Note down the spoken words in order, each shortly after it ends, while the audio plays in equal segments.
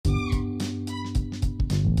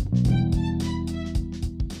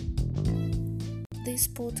This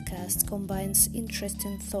podcast combines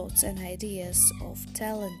interesting thoughts and ideas of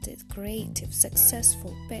talented, creative,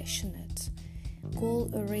 successful, passionate,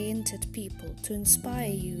 goal-oriented people to inspire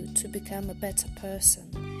you to become a better person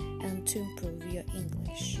and to improve your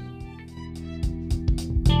English.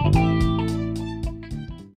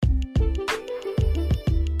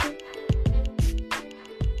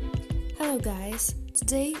 Hello guys,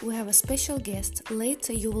 today we have a special guest.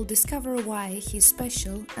 Later you will discover why he's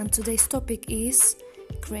special, and today's topic is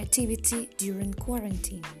creativity during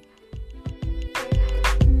quarantine.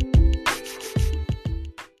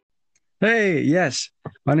 Hey, yes,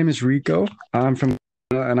 my name is Rico. I'm from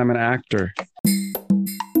and I'm an actor.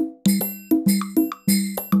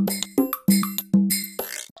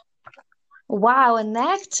 Wow, an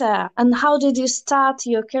actor. And how did you start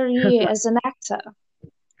your career as an actor?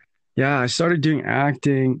 Yeah, I started doing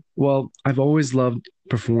acting. Well, I've always loved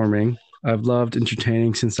performing. I've loved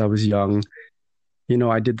entertaining since I was young. You know,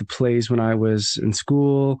 I did the plays when I was in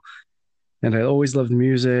school, and I always loved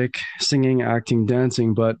music, singing, acting,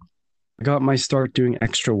 dancing, but I got my start doing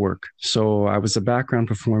extra work. So I was a background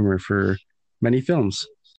performer for many films.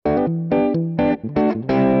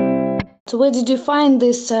 So where did you find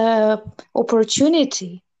this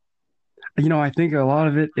opportunity? You know, I think a lot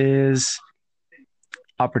of it is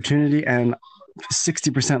opportunity and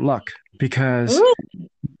 60% luck because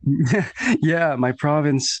yeah, my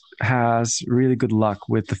province has really good luck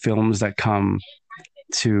with the films that come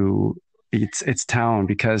to its town,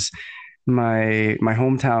 because my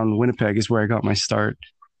hometown Winnipeg is where I got my start.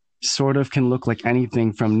 Sort of can look like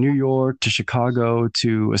anything from New York to Chicago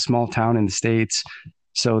to a small town in the States.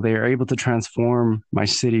 So they are able to transform my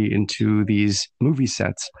city into these movie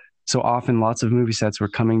sets. So often lots of movie sets were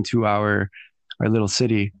coming to our little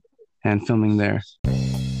city and filming there.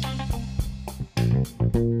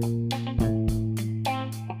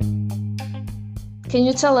 Can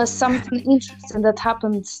you tell us something interesting that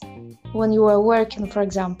happened when you were working, for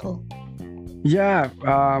example? Yeah,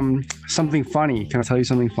 something funny. Can I tell you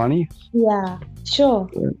something funny? Yeah, sure.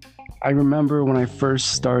 I remember when I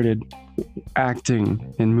first started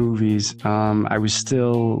acting in movies, I was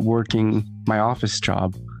still working my office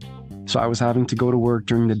job. So I was having to go to work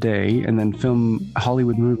during the day and then film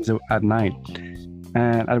Hollywood movies at night.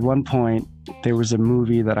 And at one point, there was a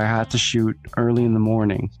movie that I had to shoot early in the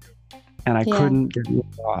morning, and I couldn't get it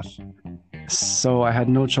off. So I had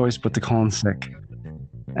no choice but to call in sick.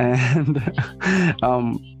 And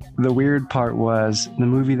the weird part was the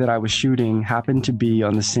movie that I was shooting happened to be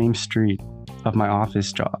on the same street of my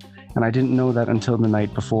office job. And I didn't know that until the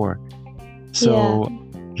night before. So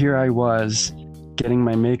here I was getting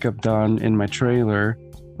my makeup done in my trailer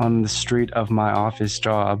on the street of my office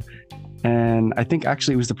job. And I think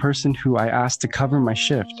actually it was the person who I asked to cover my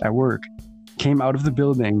shift at work came out of the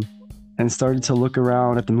building and started to look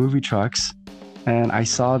around at the movie trucks. And I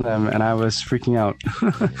saw them and I was freaking out.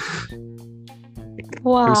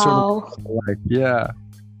 Wow. It was sort of like, yeah.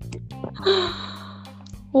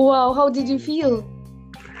 Wow, how did you feel?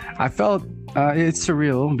 I felt it's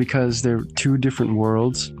surreal because they're two different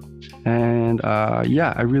worlds. And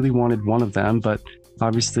I really wanted one of them. But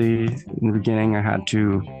obviously, in the beginning, I had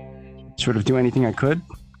to sort of do anything I could.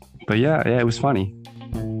 But yeah, it was funny.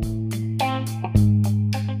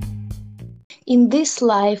 In this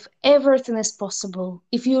life, everything is possible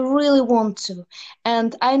if you really want to.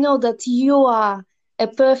 And I know that you are a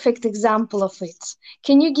perfect example of it.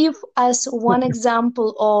 Can you give us one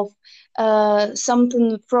example of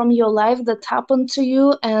something from your life that happened to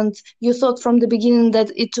you and you thought from the beginning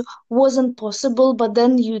that it wasn't possible, but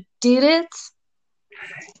then you did it?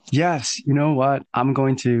 Yes, you know what? I'm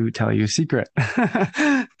going to tell you a secret.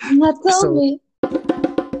 Tell me.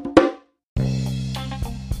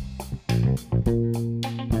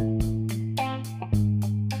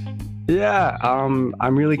 Yeah,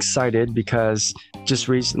 I'm really excited because just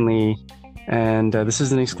recently, and this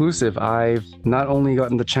is an exclusive, I've not only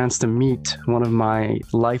gotten the chance to meet one of my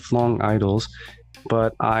lifelong idols,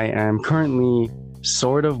 but I am currently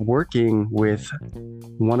sort of working with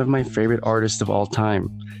one of my favorite artists of all time.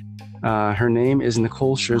 Her name is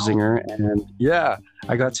Nicole Scherzinger, and yeah,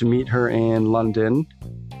 I got to meet her in London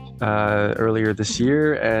earlier this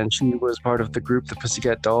year, and she was part of the group The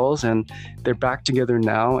Pussycat Dolls, and they're back together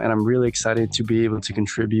now, and I'm really excited to be able to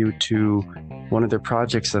contribute to one of their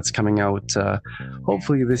projects that's coming out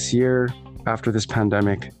hopefully this year after this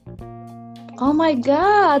pandemic. Oh my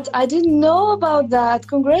God, I didn't know about that.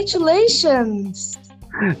 Congratulations.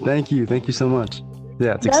 Thank you so much.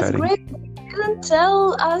 Yeah, it's That's exciting. Great. You didn't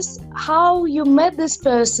tell us how you met this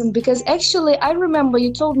person, because actually I remember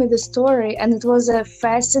you told me the story and it was a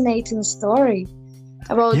fascinating story.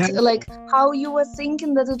 about Yeah. like how you were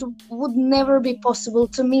thinking that it would never be possible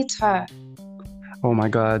to meet her. Oh my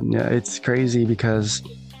God. Yeah, it's crazy because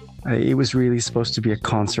it was really supposed to be a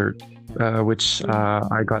concert, which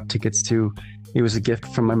I got tickets to. It was a gift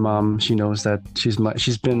from my mom. She knows that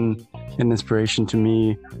she's been an inspiration to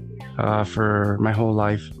me for my whole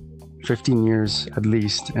life, 15 years at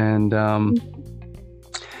least. And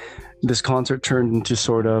this concert turned into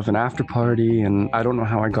sort of an after party, and I don't know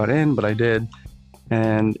how I got in, but I did.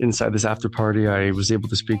 And inside this after party, I was able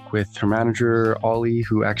to speak with her manager, Ollie,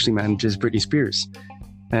 who actually manages Britney Spears.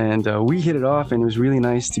 And we hit it off, and it was really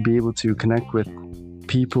nice to be able to connect with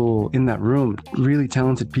people in that room, really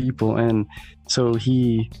talented people. And so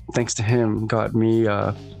he, thanks to him, got me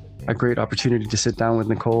a great opportunity to sit down with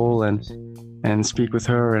Nicole and speak with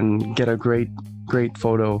her and get a great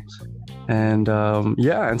photo. And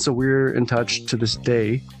and so we're in touch to this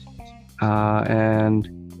day. And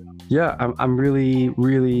yeah, I'm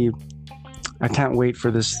really, I can't wait for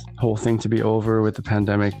this whole thing to be over with the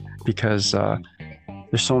pandemic, because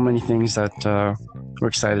there's so many things that we're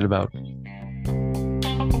excited about.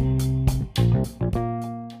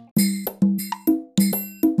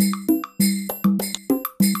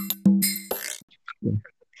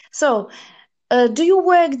 So, do you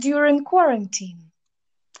work during quarantine?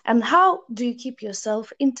 And how do you keep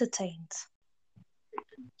yourself entertained?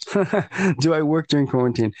 Do I work during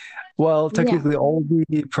quarantine? Well, Yeah. technically, all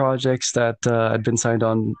the projects that I've been signed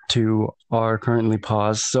on to are currently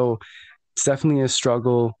paused. So it's definitely a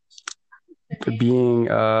struggle being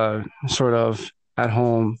sort of at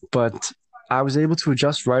home, but I was able to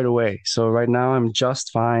adjust right away. So right now, I'm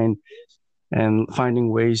just fine and finding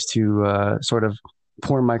ways to sort of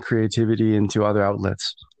pour my creativity into other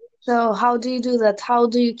outlets. So, how do you do that? How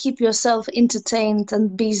do you keep yourself entertained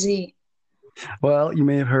and busy? Well, you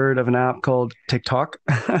may have heard of an app called TikTok.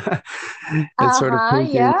 It's sort of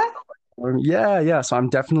taken, Yeah. yeah. So I'm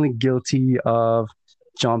definitely guilty of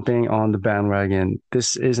jumping on the bandwagon.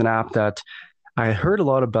 This is an app that I heard a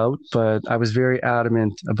lot about, but I was very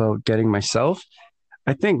adamant about getting myself.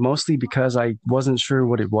 I think mostly because I wasn't sure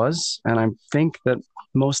what it was. And I think that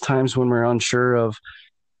most times when we're unsure of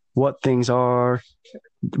what things are,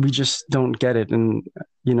 we just don't get it. And,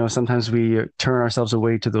 sometimes we turn ourselves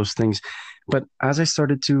away to those things. But as I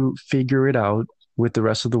started to figure it out with the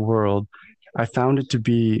rest of the world, I found it to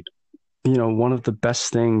be, one of the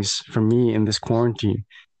best things for me in this quarantine.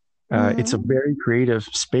 It's a Mhm. very creative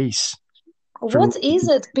space for me. What is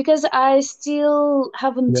it? Because I still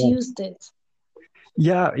haven't Yeah. used it.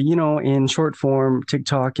 Yeah, in short form,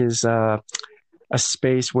 TikTok is a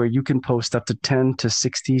space where you can post up to 10 to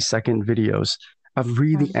 60-second videos of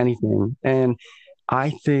really anything. And I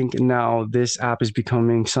think now this app is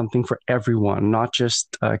becoming something for everyone, not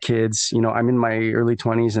just kids. I'm in my early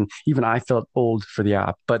 20s, and even I felt old for the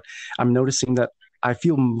app, but I'm noticing that I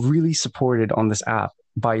feel really supported on this app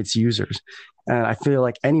by its users. And I feel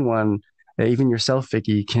like anyone, even yourself,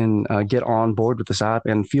 Vicky, can get on board with this app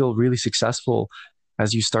and feel really successful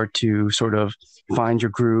as you start to sort of find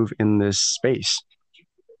your groove in this space.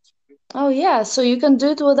 Oh, yeah. So you can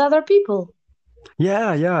do it with other people.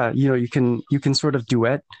 Yeah, yeah. You can sort of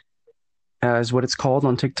duet, as what it's called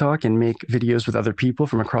on TikTok, and make videos with other people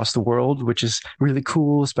from across the world, which is really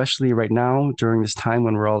cool, especially right now during this time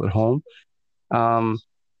when we're all at home. Um,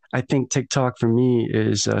 I think TikTok for me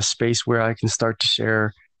is a space where I can start to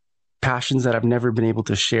share passions that I've never been able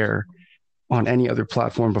to share on any other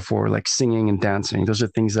platform before, like singing and dancing. Those are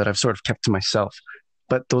things that I've sort of kept to myself,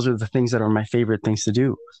 but those are the things that are my favorite things to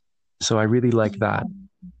do. So I really like that.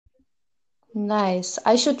 Nice.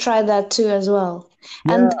 I should try that too as well.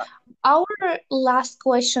 Yeah. And our last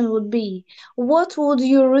question would be, what would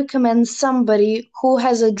you recommend somebody who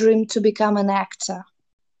has a dream to become an actor?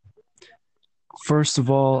 First of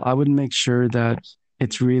all, I would make sure that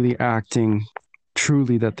it's really acting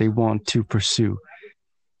truly that they want to pursue,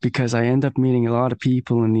 because I end up meeting a lot of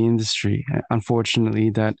people in the industry, unfortunately,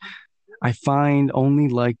 that I find only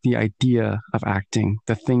like the idea of acting,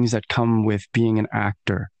 the things that come with being an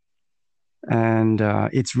actor. And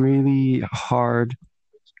it's really hard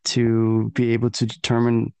to be able to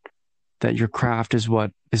determine that your craft is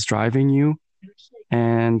what is driving you.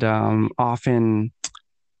 And often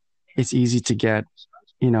it's easy to get,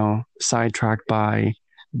 sidetracked by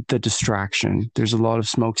the distraction. There's a lot of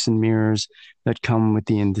smokes and mirrors that come with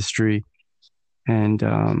the industry. And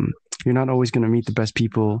you're not always going to meet the best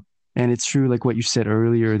people. And it's true, like what you said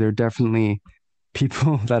earlier, there are definitely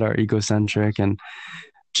people that are egocentric and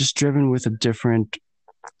just driven with a different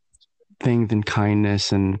thing than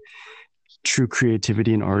kindness and true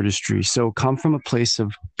creativity and artistry. So come from a place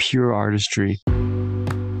of pure artistry.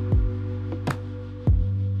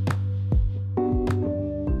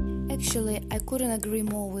 I couldn't agree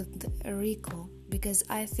more with Rico, because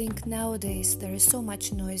I think nowadays there is so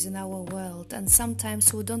much noise in our world, and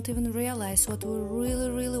sometimes we don't even realize what we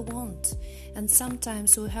really want, and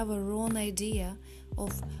sometimes we have a wrong idea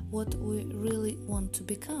of what we really want to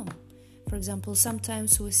become. For example,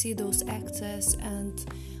 sometimes we see those actors and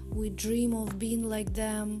we dream of being like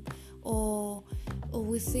them, or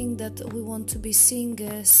we think that we want to be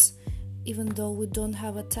singers even though we don't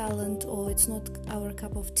have a talent or it's not our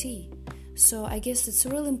cup of tea. So I guess it's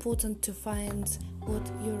really important to find what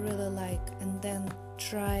you really like and then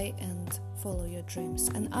try and follow your dreams.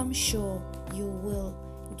 And I'm sure you will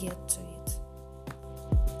get to it.